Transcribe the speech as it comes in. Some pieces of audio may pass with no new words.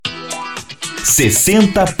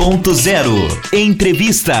60.0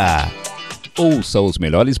 Entrevista. Ouça os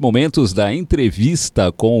melhores momentos da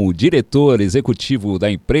entrevista com o diretor executivo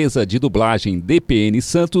da empresa de dublagem DPN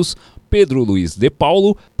Santos, Pedro Luiz de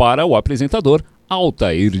Paulo, para o apresentador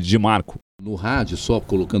Altair de Marco. No rádio, só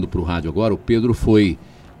colocando para o rádio agora, o Pedro foi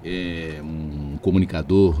um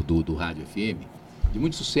comunicador do Rádio FM, de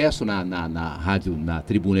muito sucesso na rádio, na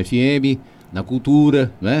Tribuna FM, na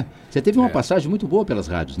Cultura, né? Você teve uma passagem muito boa pelas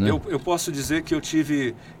rádios, né? Eu posso dizer que eu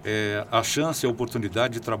tive a chance e a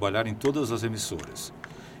oportunidade de trabalhar em todas as emissoras.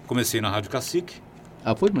 Comecei na Rádio Cacique.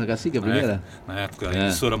 Ah, foi na Cacique a primeira? Na época, a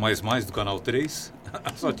emissora mais do Canal 3,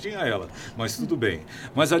 só tinha ela, mas tudo bem.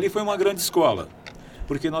 Mas ali foi uma grande escola,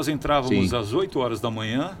 porque nós entrávamos às 8 horas da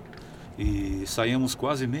manhã e saíamos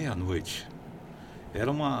quase meia-noite. Era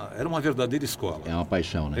uma verdadeira escola. É uma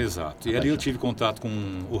paixão, né? Exato. E ali eu tive contato com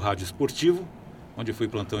o rádio esportivo, onde eu fui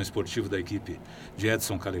plantão esportivo da equipe de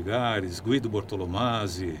Edson Calegares, Guido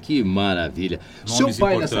Bortolomazzi. Que maravilha. Seu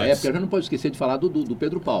pai nessa época, a gente não pode esquecer de falar do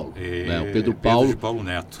Pedro Paulo. Né? O Pedro Paulo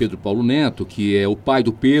Neto. Pedro Paulo Neto, que é o pai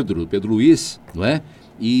do Pedro Luiz, não é?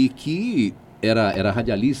 E que era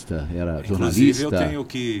radialista, era jornalista. Inclusive, eu tenho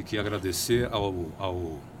que agradecer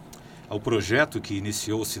ao projeto que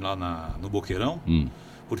iniciou-se lá no Boqueirão,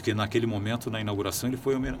 porque naquele momento, na inauguração, ele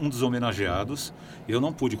foi um dos homenageados. Eu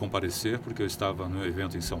não pude comparecer, porque eu estava no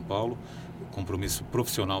evento em São Paulo, compromisso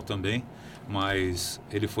profissional também, mas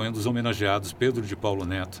ele foi um dos homenageados, Pedro de Paulo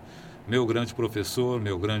Neto, meu grande professor,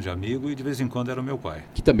 meu grande amigo, e de vez em quando era meu pai.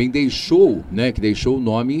 Que também deixou, né, o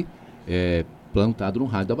nome plantado no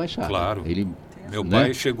rádio da Baixada. Claro. Meu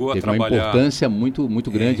pai chegou a trabalhar... Teve uma importância muito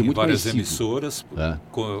grande, muito várias conhecido. Emissoras,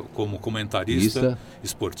 como comentarista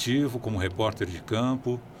esportivo, como repórter de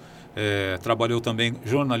campo. Trabalhou também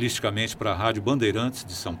jornalisticamente para a Rádio Bandeirantes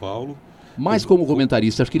de São Paulo. Mais como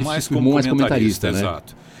comentarista, acho que ele se firmou mais comentarista, né?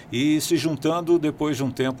 Exato. E se juntando, depois de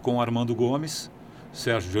um tempo, com Armando Gomes,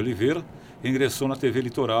 Sérgio de Oliveira, ingressou na TV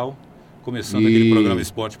Litoral, começando aquele programa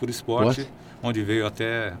Esporte por Esporte, onde veio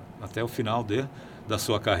até o final da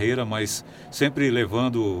sua carreira, mas sempre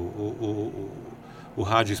levando o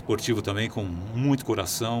rádio esportivo também com muito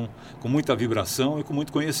coração, com muita vibração e com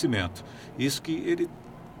muito conhecimento. Isso que ele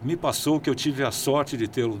me passou, que eu tive a sorte de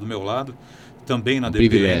tê-lo do meu lado, também na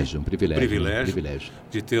DPN. Um privilégio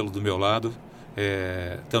de tê-lo do meu lado,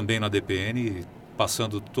 também na DPN,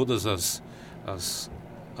 passando todas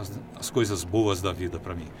as coisas boas da vida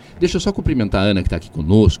para mim. Deixa eu só cumprimentar a Ana, que está aqui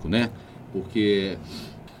conosco, né? Porque...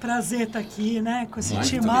 Prazer estar aqui, né? Com esse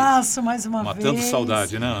timaço mais uma vez. Matando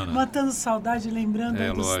saudade, né, Ana? Matando saudade, lembrando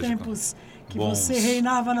dos tempos que você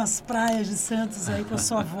reinava nas praias de Santos aí com a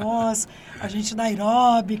sua voz, a gente da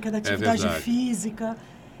aeróbica, da atividade física.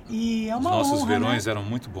 E é uma honra, Os nossos verões né? eram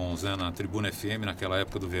muito bons, né? Na Tribuna FM, naquela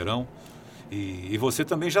época do verão. E você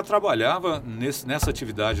também já trabalhava nessa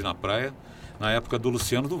atividade na praia, na época do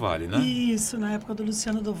Luciano do Vale, né? Isso, na época do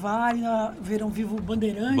Luciano do Vale, Verão Vivo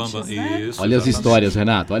Bandeirantes, né? Isso, olha as histórias,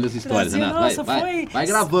 Renato, Renato. Nossa, vai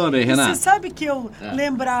gravando aí, Renato. Você sabe que eu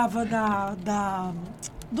lembrava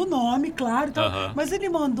do nome, claro, mas ele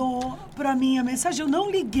mandou para mim a mensagem, eu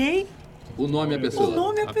não liguei. O nome é a pessoa. O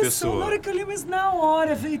nome é a pessoa. Na hora que eu li, mas na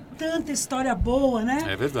hora veio tanta história boa, né?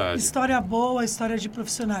 É verdade. História boa, história de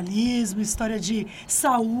profissionalismo, história de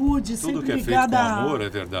saúde, tudo sempre que é ligada feito com amor é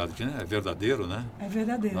verdade, né? É verdadeiro, né? É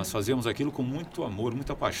verdadeiro. Nós fazíamos aquilo com muito amor,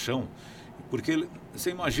 muita paixão. Porque você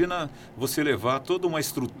imagina você levar toda uma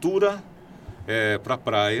estrutura para a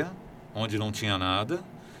praia, onde não tinha nada,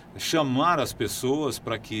 chamar as pessoas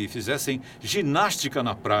para que fizessem ginástica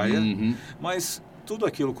na praia, mas... Tudo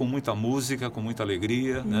aquilo com muita música, com muita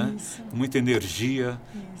alegria, né? Com muita energia,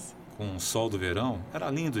 com o sol do verão. Era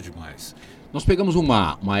lindo demais. Nós pegamos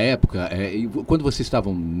uma época, quando vocês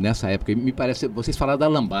estavam nessa época, me parece, vocês falaram da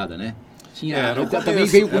lambada, né? Também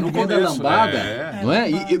veio o movimento da lambada, não é?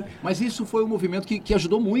 Mas isso foi um movimento que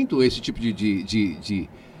ajudou muito esse tipo de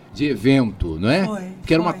evento, não é?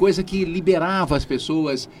 Porque era uma coisa que liberava as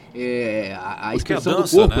pessoas, a expressão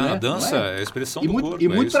dança, do corpo, né? A dança é a expressão do corpo. E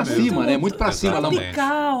muito para cima, né? Muito para cima.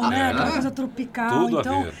 Tropical, né? Aquela coisa tropical. Tudo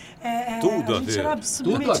então, a ver. Tudo a ver. Era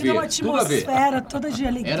submetida a uma atmosfera toda de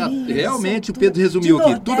alegria. Era realmente, o Pedro resumiu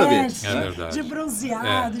aqui, tudo a ver. É verdade. De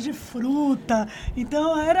bronzeado, de fruta.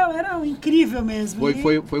 Então, era incrível mesmo.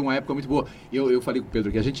 Foi uma época muito boa. Eu falei com o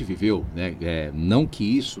Pedro que a gente viveu, né? Não que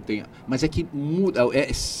isso tenha... Mas é que muda,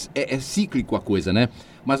 é cíclico a coisa, né?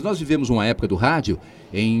 Mas nós vivemos uma época do rádio,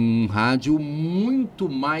 em um rádio muito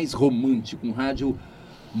mais romântico, um rádio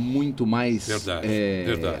muito mais verdade.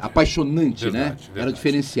 apaixonante, Verdade. Era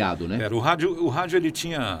diferenciado, né? O rádio ele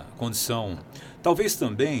tinha condição, talvez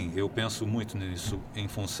também, eu penso muito nisso, em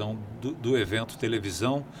função do evento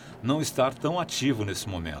televisão não estar tão ativo nesse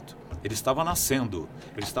momento. Ele estava nascendo,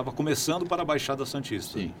 ele estava começando para a Baixada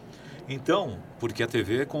Santista. Sim. Então, porque a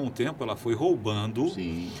TV, com o tempo, ela foi roubando.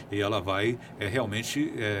 Sim. E ela vai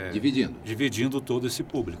realmente dividindo todo esse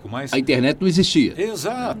público. Mas a internet não existia.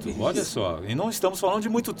 Exato, olha só. E não estamos falando de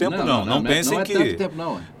muito tempo, não. Não pensem não é que... tanto tempo,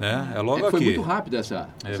 não. É logo aqui. Foi muito rápido essa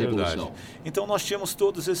evolução. Verdade. Então, nós tínhamos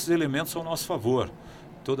todos esses elementos ao nosso favor.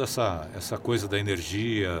 Toda essa coisa da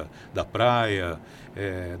energia, da praia,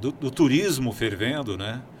 do turismo fervendo,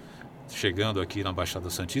 né? Chegando aqui na Baixada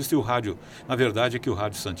Santista, e o rádio, na verdade é que o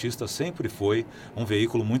Rádio Santista sempre foi um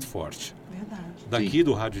veículo muito forte. Verdade. Daqui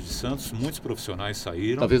do Rádio de Santos, muitos profissionais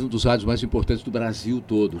saíram. Talvez um dos rádios mais importantes do Brasil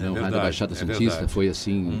todo, né? O Rádio da Baixada Santista foi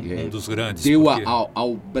assim... Um dos grandes. Deu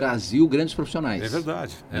ao Brasil grandes profissionais. É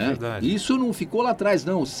verdade, verdade. Isso não ficou lá atrás,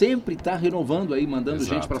 não. Sempre está renovando aí, mandando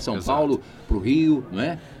gente para São Paulo, para o Rio, não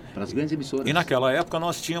é? Para as grandes emissoras. E naquela época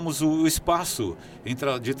nós tínhamos o espaço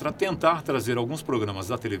de tentar trazer alguns programas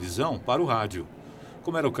da televisão para o rádio.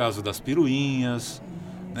 Como era o caso das piruinhas,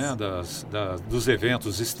 né, dos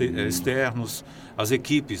eventos externos, as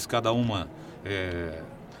equipes, cada uma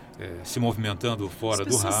se movimentando fora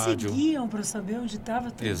do rádio. As pessoas seguiam para saber onde estava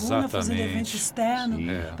a tribuna, fazendo evento externo,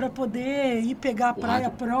 para poder ir pegar a praia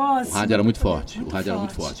próxima. O rádio era muito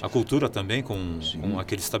forte. A cultura também, com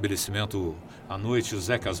aquele estabelecimento à noite, o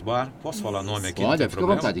Zecas Bar. Posso falar nome aqui? Pode, fica à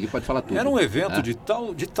vontade, aqui pode falar tudo. Era um evento de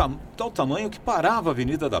tal tamanho que parava a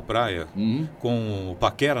Avenida da Praia, com o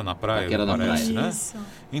Paquera na praia, parece, né?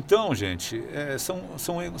 Então, gente,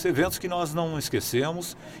 são eventos que nós não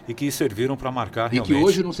esquecemos e que serviram para marcar realmente. E que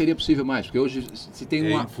hoje não seria possível mais, porque hoje se tem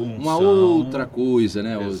uma outra coisa,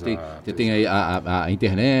 né? Você tem aí a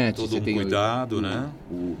internet. Todo um cuidado, né?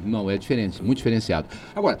 Não, é diferente, muito diferenciado.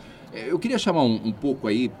 Agora, eu queria chamar um pouco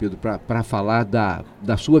aí, Pedro, para falar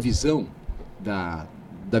da sua visão, da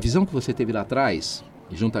visão que você teve lá atrás,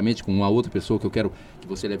 juntamente com uma outra pessoa que eu quero que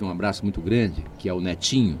você leve um abraço muito grande, que é o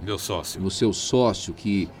Netinho. Meu sócio. O seu sócio,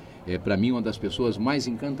 que é para mim uma das pessoas mais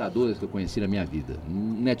encantadoras que eu conheci na minha vida.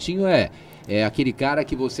 O Netinho é aquele cara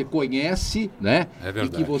que você conhece, né? É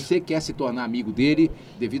verdade. E que você quer se tornar amigo dele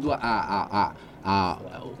devido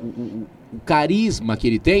o carisma que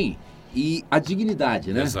ele tem e a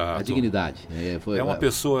dignidade, né? Exato. A dignidade. É uma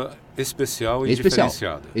pessoa especial e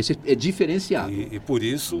diferenciada. É diferenciado. E por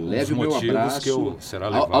isso, leve os o meu motivos abraço que será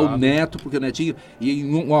levado. ao Neto, porque o Netinho... E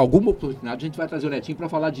em alguma oportunidade a gente vai trazer o Netinho para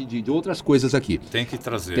falar de outras coisas aqui. Tem que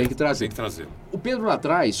trazer. O Pedro lá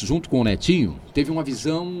atrás, junto com o Netinho, teve uma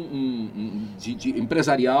visão de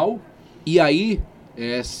empresarial e aí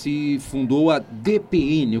se fundou a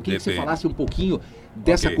DPN. Eu queria que você falasse um pouquinho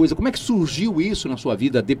dessa coisa. Como é que surgiu isso na sua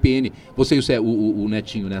vida, a DPN, você e o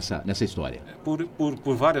Netinho nessa história?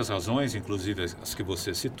 Por várias razões, inclusive as que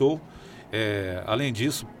você citou. Além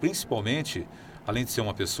disso, principalmente, além de ser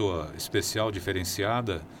uma pessoa especial,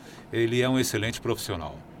 diferenciada, ele é um excelente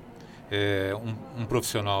profissional. Um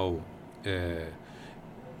profissional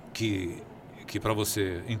que para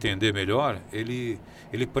você entender melhor, ele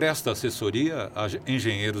presta assessoria a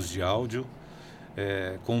engenheiros de áudio,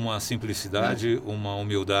 com uma simplicidade, uma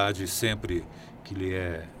humildade sempre que lhe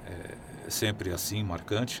é sempre assim,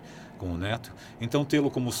 marcante, com o Neto. Então,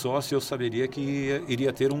 tê-lo como sócio, eu saberia que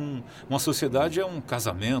iria ter uma sociedade, um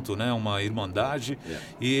casamento, né? Uma irmandade,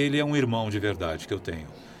 e ele é um irmão de verdade que eu tenho.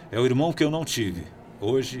 É o irmão que eu não tive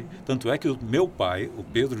hoje, tanto é que o meu pai, o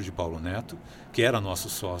Pedro de Paulo Neto, que era nosso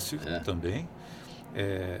sócio também,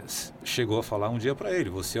 chegou a falar um dia para ele: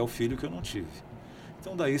 você é o filho que eu não tive.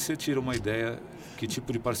 Então daí você tira uma ideia que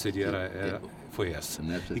tipo de parceria foi essa.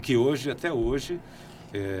 E que até hoje,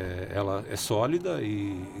 ela é sólida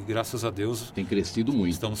e graças a Deus tem crescido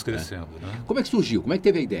muito. Estamos crescendo. Né? Como é que surgiu? Como é que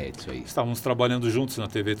teve a ideia disso aí? Estávamos trabalhando juntos na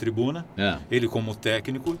TV Tribuna, ele como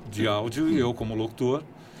técnico de áudio e eu como locutor.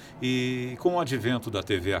 E com o advento da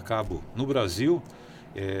TV a cabo no Brasil,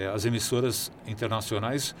 as emissoras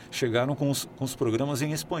internacionais chegaram com os programas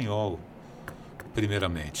em espanhol,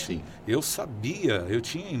 primeiramente. Sim. Eu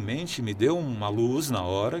tinha em mente, me deu uma luz na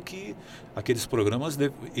hora que aqueles programas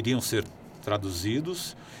iriam ser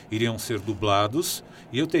traduzidos, iriam ser dublados,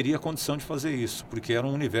 e eu teria condição de fazer isso, porque era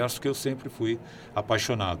um universo que eu sempre fui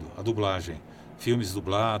apaixonado, a dublagem. Filmes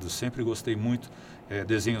dublados, sempre gostei muito,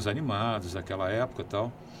 desenhos animados daquela época e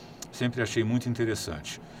tal, sempre achei muito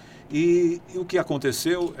interessante. E o que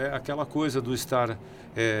aconteceu é aquela coisa do estar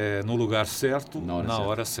no lugar certo, na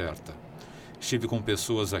hora certa. Estive com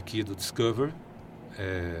pessoas aqui do Discover,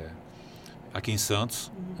 aqui em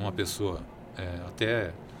Santos, uma pessoa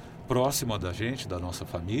até próxima da gente, da nossa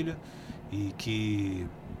família, e que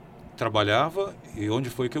trabalhava, e onde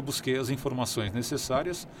foi que eu busquei as informações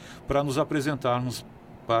necessárias para nos apresentarmos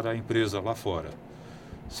para a empresa lá fora.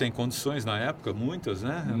 Sem condições na época, muitas,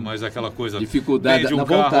 né? Mas aquela coisa... Dificuldade de um na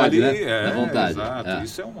carro vontade, ali, né? Na vontade. Exato.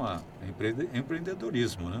 Isso é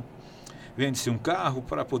empreendedorismo, né? Vende-se um carro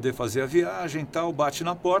para poder fazer a viagem, tal, bate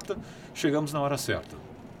na porta, chegamos na hora certa.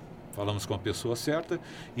 Falamos com a pessoa certa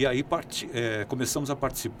e aí começamos a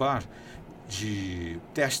participar de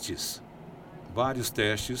testes, vários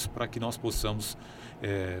testes, para que nós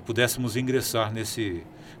pudéssemos ingressar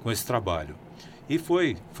com esse trabalho. E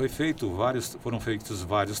foram feitos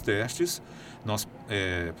vários testes, nós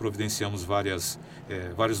providenciamos vários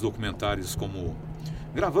documentários,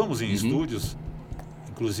 gravamos em estúdios,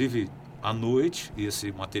 inclusive à noite, e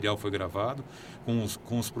esse material foi gravado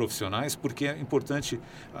com os profissionais, porque é importante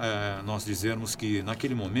nós dizermos que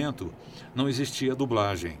naquele momento não existia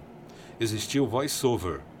dublagem, existia o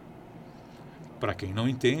voice-over. Para quem não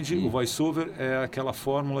entende, o voice-over é aquela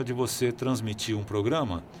fórmula de você transmitir um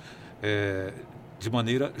programa de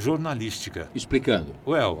maneira jornalística. Explicando.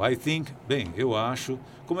 Eu acho,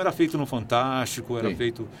 como era feito no Fantástico, era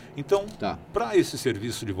feito... Então, para esse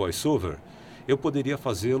serviço de voice-over, eu poderia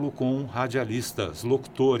fazê-lo com radialistas,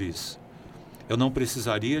 locutores. Eu não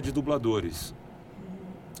precisaria de dubladores.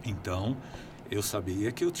 Então, eu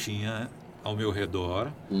sabia que eu tinha ao meu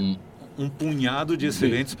redor um punhado de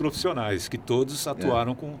excelentes profissionais, que todos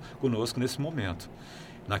atuaram conosco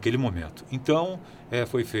naquele momento. Então,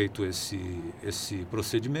 foi feito esse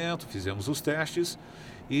procedimento, fizemos os testes,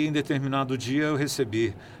 e em determinado dia eu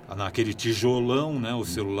recebi, naquele tijolão, né, o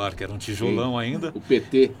celular que era um tijolão ainda, o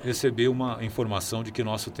PT, recebi uma informação de que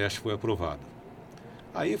nosso teste foi aprovado.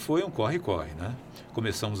 Aí foi um corre-corre, né?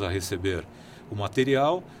 Começamos a receber o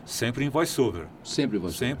material sempre em voice-over. Sempre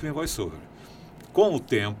em voice-over. Com o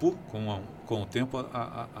tempo,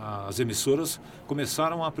 as emissoras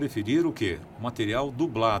começaram a preferir o quê? O material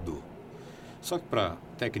dublado. Só que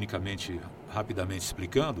tecnicamente, rapidamente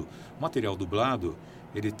explicando, o material dublado,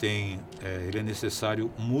 ele é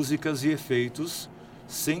necessário músicas e efeitos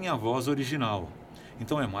sem a voz original.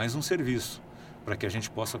 Então é mais um serviço para que a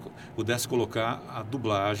gente pudesse colocar a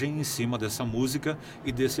dublagem em cima dessa música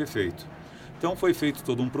e desse efeito. Então foi feito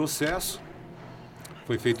todo um processo,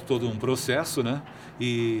 né?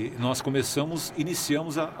 E nós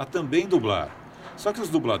iniciamos a também dublar. Só que os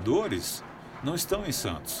dubladores não estão em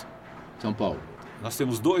Santos. São Paulo. Nós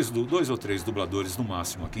temos dois ou três dubladores no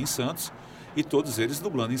máximo aqui em Santos e todos eles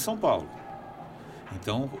dublando em São Paulo.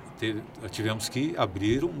 Então tivemos que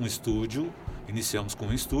abrir um estúdio, iniciamos com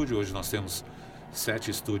um estúdio, hoje nós temos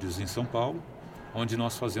 7 estúdios em São Paulo, onde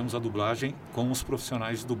nós fazemos a dublagem com os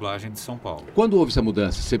profissionais de dublagem de São Paulo. Quando houve essa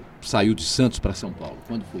mudança? Você saiu de Santos para São Paulo?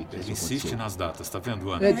 Quando foi que Ele isso insiste aconteceu? Nas datas, tá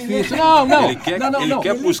vendo, Ana? É difícil. Não. Ele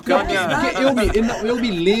quer buscar minha... Eu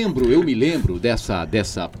me lembro dessa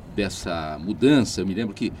mudança, eu me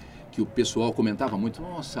lembro que o pessoal comentava muito,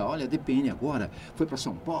 nossa, olha, a DPN agora foi para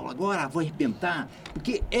São Paulo, agora vai arrebentar.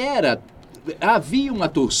 Porque havia uma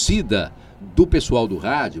torcida do pessoal do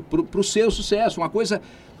rádio para o seu sucesso, uma coisa,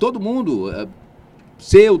 todo mundo...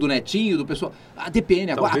 do Netinho, do pessoal, a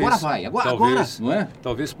DPN, agora vai, não é?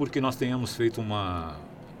 Talvez porque nós tenhamos feito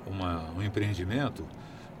um empreendimento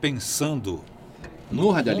pensando no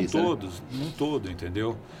radialista, num todo,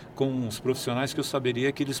 entendeu? Com os profissionais que eu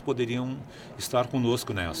saberia que eles poderiam estar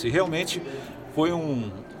conosco nessa. E realmente foi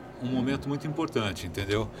um momento muito importante,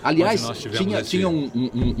 entendeu? Aliás, tinha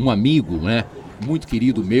um amigo, né, muito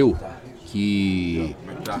querido meu, que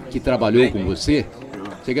trabalhou com você.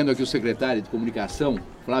 Chegando aqui o secretário de comunicação,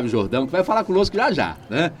 Flávio Jordão, que vai falar conosco já,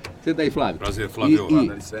 né? Senta aí, Flávio. Prazer, Flávio.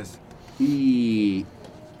 Dá licença. E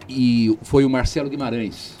foi o Marcelo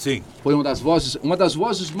Guimarães. Sim. Foi uma das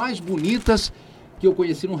vozes mais bonitas que eu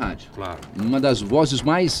conheci no rádio. Claro. Uma das vozes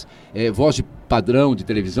mais, voz de padrão de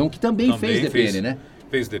televisão, que também fez DPN, né?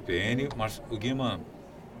 Fez DPN. O Guima,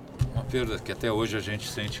 uma perda que até hoje a gente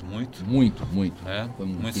sente muito. Muito. Né? Foi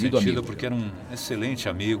muito sentido, amigo. Porque era um excelente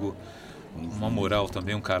amigo. Uma moral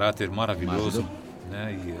também, um caráter maravilhoso,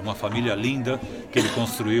 né? E uma família linda que ele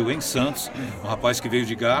construiu em Santos. Um rapaz que veio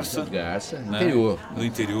de Garça, né? Do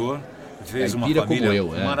interior. Fez uma família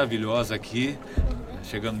maravilhosa aqui.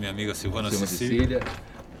 Chegando minha amiga Silvana Cecília.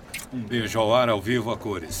 Um beijo ao ar, ao vivo, a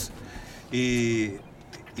cores. E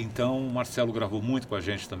então o Marcelo gravou muito com a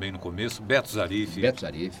gente também no começo. Beto Zarif,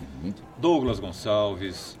 muito. Douglas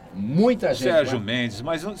Gonçalves. Muita gente. Sérgio Mendes,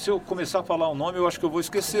 mas se eu começar a falar o nome, eu acho que eu vou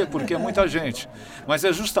esquecer, porque é muita gente. Mas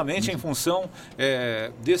é justamente em função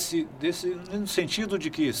no sentido de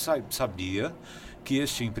que sabia que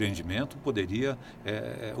este empreendimento poderia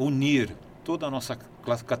unir toda a nossa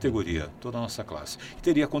categoria, toda a nossa classe. E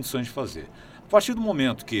teria condições de fazer. A partir do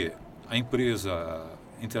momento que a empresa,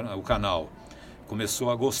 o canal,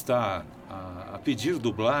 começou a gostar, a pedir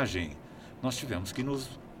dublagem, nós tivemos que nos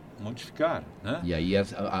modificar, né? E aí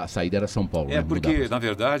a saída era São Paulo. Porque, na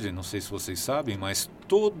verdade, não sei se vocês sabem, mas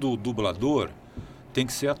todo dublador tem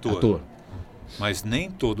que ser ator. Mas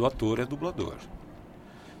nem todo ator é dublador.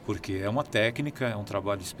 Porque é uma técnica, é um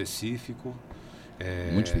trabalho específico.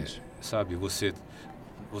 Muito difícil. Sabe, você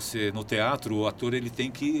no teatro, o ator ele tem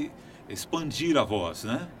que expandir a voz,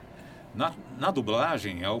 né? Na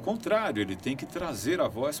dublagem, é ao contrário, ele tem que trazer a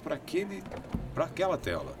voz para aquela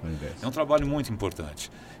tela. É um trabalho muito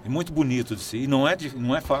importante e muito bonito de si. E não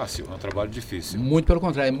é fácil, é um trabalho difícil. Muito pelo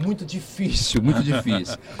contrário, é muito difícil, muito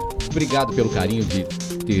difícil. Obrigado pelo carinho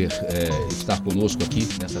de estar conosco aqui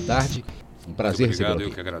nessa tarde. Um prazer receber aqui.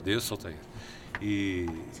 Eu que agradeço, Altair. E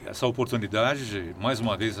essa oportunidade de, mais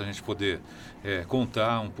uma vez, a gente poder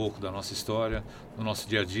contar um pouco da nossa história, do nosso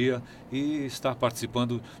dia a dia e estar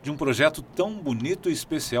participando de um projeto tão bonito e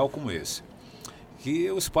especial como esse. Que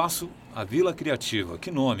é o espaço, a Vila Criativa. Que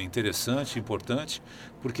nome interessante, importante,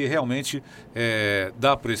 porque realmente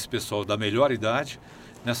dá para esse pessoal da melhor idade,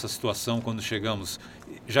 nessa situação, quando chegamos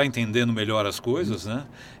já entendendo melhor as coisas, né?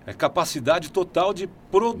 Capacidade total de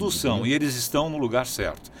produção, e eles estão no lugar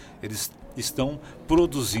certo. Eles estão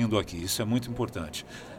produzindo aqui, isso é muito importante.